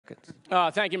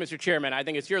seconds. Thank you, Mr. Chairman. I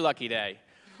think it's your lucky day.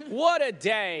 What a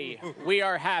day we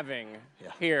are having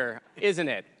here, isn't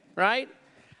it? Right?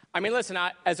 I mean, listen,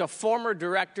 as a former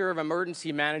director of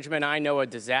emergency management, I know a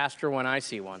disaster when I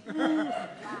see one.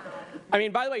 I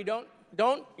mean, by the way, you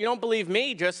don't believe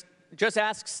me, just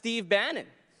ask Steve Bannon.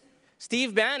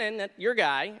 Steve Bannon, your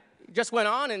guy, just went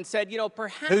on and said,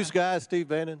 perhaps... Whose guy is Steve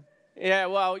Bannon? Yeah,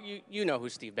 well, you know who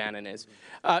Steve Bannon is.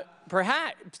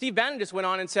 Steve Bannon just went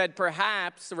on and said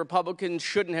perhaps the Republicans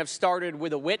shouldn't have started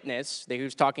with a witness. He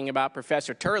was talking about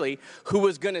Professor Turley, who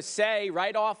was going to say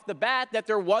right off the bat that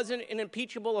there wasn't an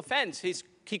impeachable offense.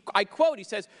 I quote, he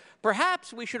says,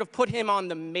 perhaps we should have put him on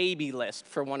the maybe list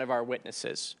for one of our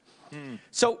witnesses.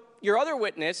 So your other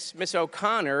witness, Ms.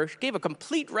 O'Connor, gave a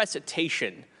complete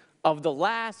recitation of the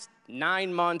last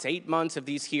 9 months, 8 months of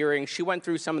these hearings. She went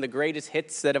through some of the greatest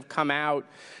hits that have come out,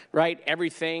 right?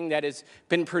 Everything that has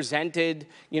been presented,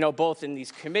 both in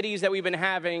these committees that we've been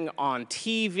having, on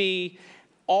TV,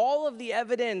 all of the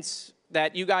evidence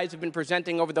that you guys have been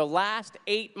presenting over the last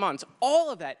 8 months,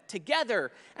 all of that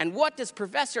together. And what does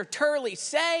Professor Turley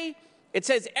say? It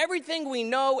says everything we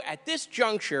know at this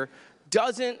juncture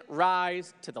doesn't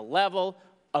rise to the level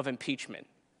of impeachment.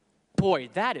 Boy,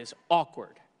 that is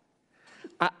awkward.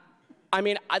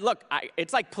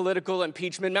 It's like political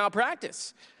impeachment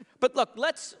malpractice. But look,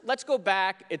 let's go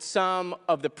back at some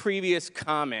of the previous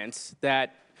comments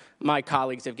that my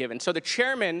colleagues have given. So the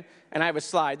chairman, and I have a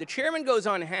slide, the chairman goes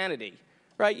on Hannity,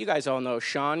 right? You guys all know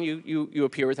Sean. You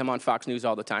appear with him on Fox News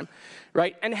all the time,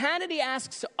 right? And Hannity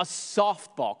asks a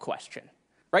softball question,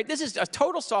 right? This is a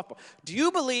total softball. Do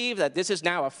you believe that this is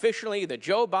now officially the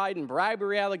Joe Biden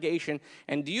bribery allegation,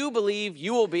 and do you believe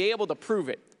you will be able to prove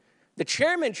it? The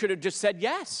chairman should have just said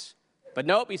yes. But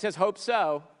nope, he says hope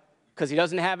so, because he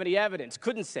doesn't have any evidence.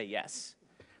 Couldn't say yes,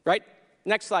 right?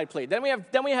 Next slide, please. Then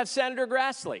we have Senator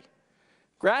Grassley.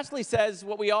 Grassley says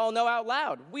what we all know out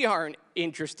loud. We aren't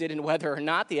interested in whether or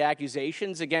not the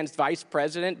accusations against Vice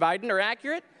President Biden are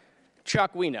accurate.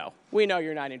 Chuck, we know. We know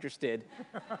you're not interested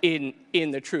in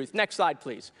the truth. Next slide,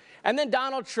 please. And then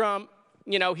Donald Trump,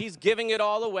 he's giving it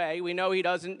all away. We know he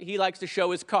doesn't. He likes to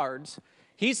show his cards.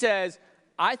 He says,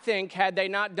 I think had they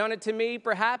not done it to me,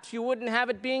 perhaps you wouldn't have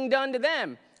it being done to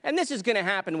them. And this is going to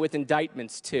happen with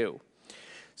indictments, too.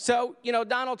 So,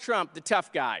 Donald Trump, the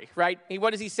tough guy, right?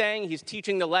 What is he saying? He's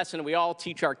teaching the lesson we all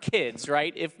teach our kids,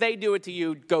 right? If they do it to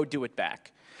you, go do it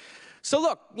back. So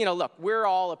look, we're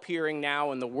all appearing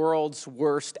now in the world's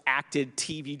worst acted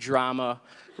TV drama,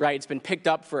 right? It's been picked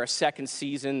up for a second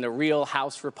season, the Real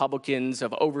House Republicans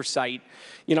of Oversight.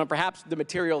 Perhaps the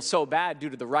material's so bad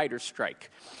due to the writer's strike.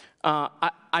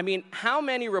 How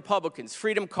many Republicans,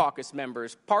 Freedom Caucus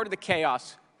members, part of the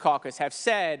Chaos Caucus, have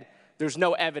said there's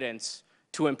no evidence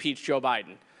to impeach Joe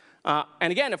Biden?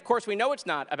 And again, of course, we know it's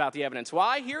not about the evidence.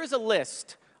 Why? Here's a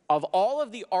list of all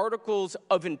of the articles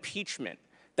of impeachment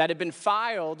that have been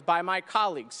filed by my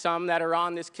colleagues, some that are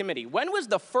on this committee. When was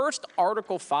the first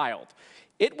article filed?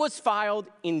 It was filed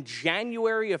in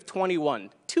January of 21,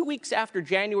 2 weeks after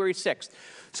January 6th.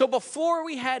 So before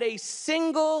we had a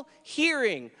single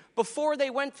hearing, before they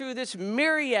went through this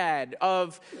myriad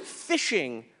of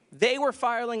phishing, they were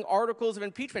filing articles of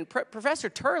impeachment. Professor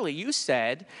Turley, you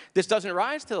said this doesn't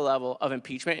rise to the level of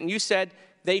impeachment, and you said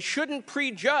they shouldn't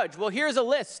prejudge. Well, here's a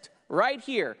list right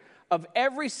here of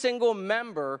every single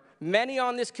member, many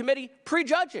on this committee,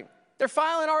 prejudging. They're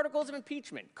filing articles of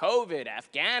impeachment. COVID,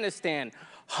 Afghanistan,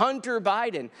 Hunter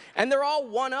Biden. And they're all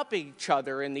one-upping each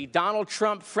other in the Donald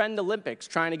Trump Friend Olympics,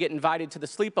 trying to get invited to the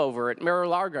sleepover at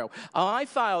Mar-a-Lago. Oh, I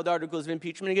filed articles of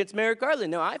impeachment against Merrick Garland.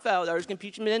 No, I filed articles of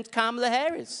impeachment against Kamala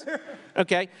Harris.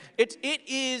 Okay? It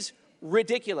is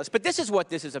ridiculous. But this is what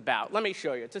this is about. Let me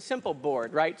show you. It's a simple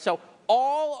board, right? So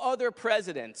all other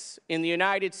presidents in the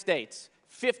United States,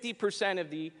 50%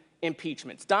 of the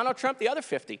impeachments. Donald Trump, the other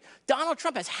 50. Donald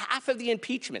Trump has half of the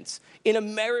impeachments in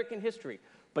American history.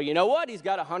 But you know what? He's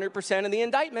got 100% of the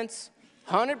indictments.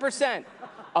 100%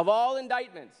 of all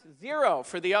indictments. 0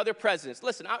 for the other presidents.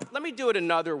 Listen, let me do it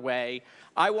another way.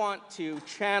 I want to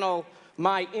channel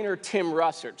my inner Tim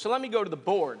Russert. So let me go to the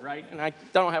board, right? And I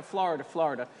don't have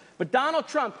Florida. But Donald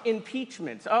Trump,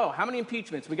 impeachments. Oh, how many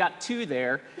impeachments? We got 2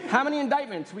 there. How many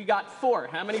indictments? We got 4.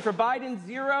 How many for Biden?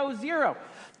 0, 0.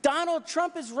 Donald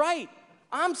Trump is right.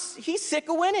 He's sick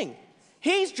of winning.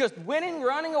 He's just winning,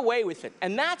 running away with it.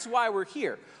 And that's why we're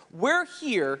here. We're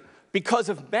here because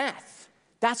of math.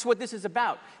 That's what this is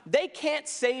about. They can't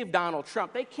save Donald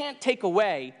Trump. They can't take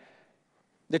away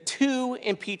the 2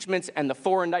 impeachments and the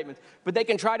 4 indictments. But they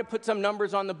can try to put some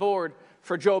numbers on the board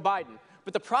for Joe Biden.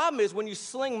 But the problem is when you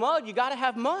sling mud, you got to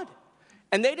have mud.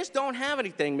 And they just don't have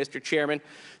anything, Mr. Chairman.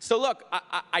 So look,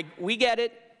 we get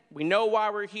it. We know why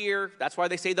we're here. That's why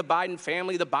they say the Biden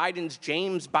family, the Bidens,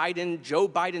 James Biden, Joe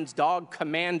Biden's dog,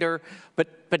 Commander,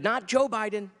 but not Joe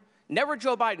Biden. Never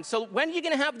Joe Biden. So when are you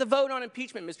going to have the vote on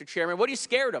impeachment, Mr. Chairman? What are you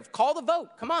scared of? Call the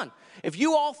vote. Come on. If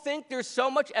you all think there's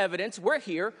so much evidence, we're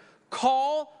here.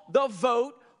 Call the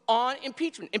vote on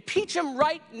impeachment. Impeach him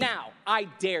right now. I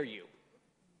dare you.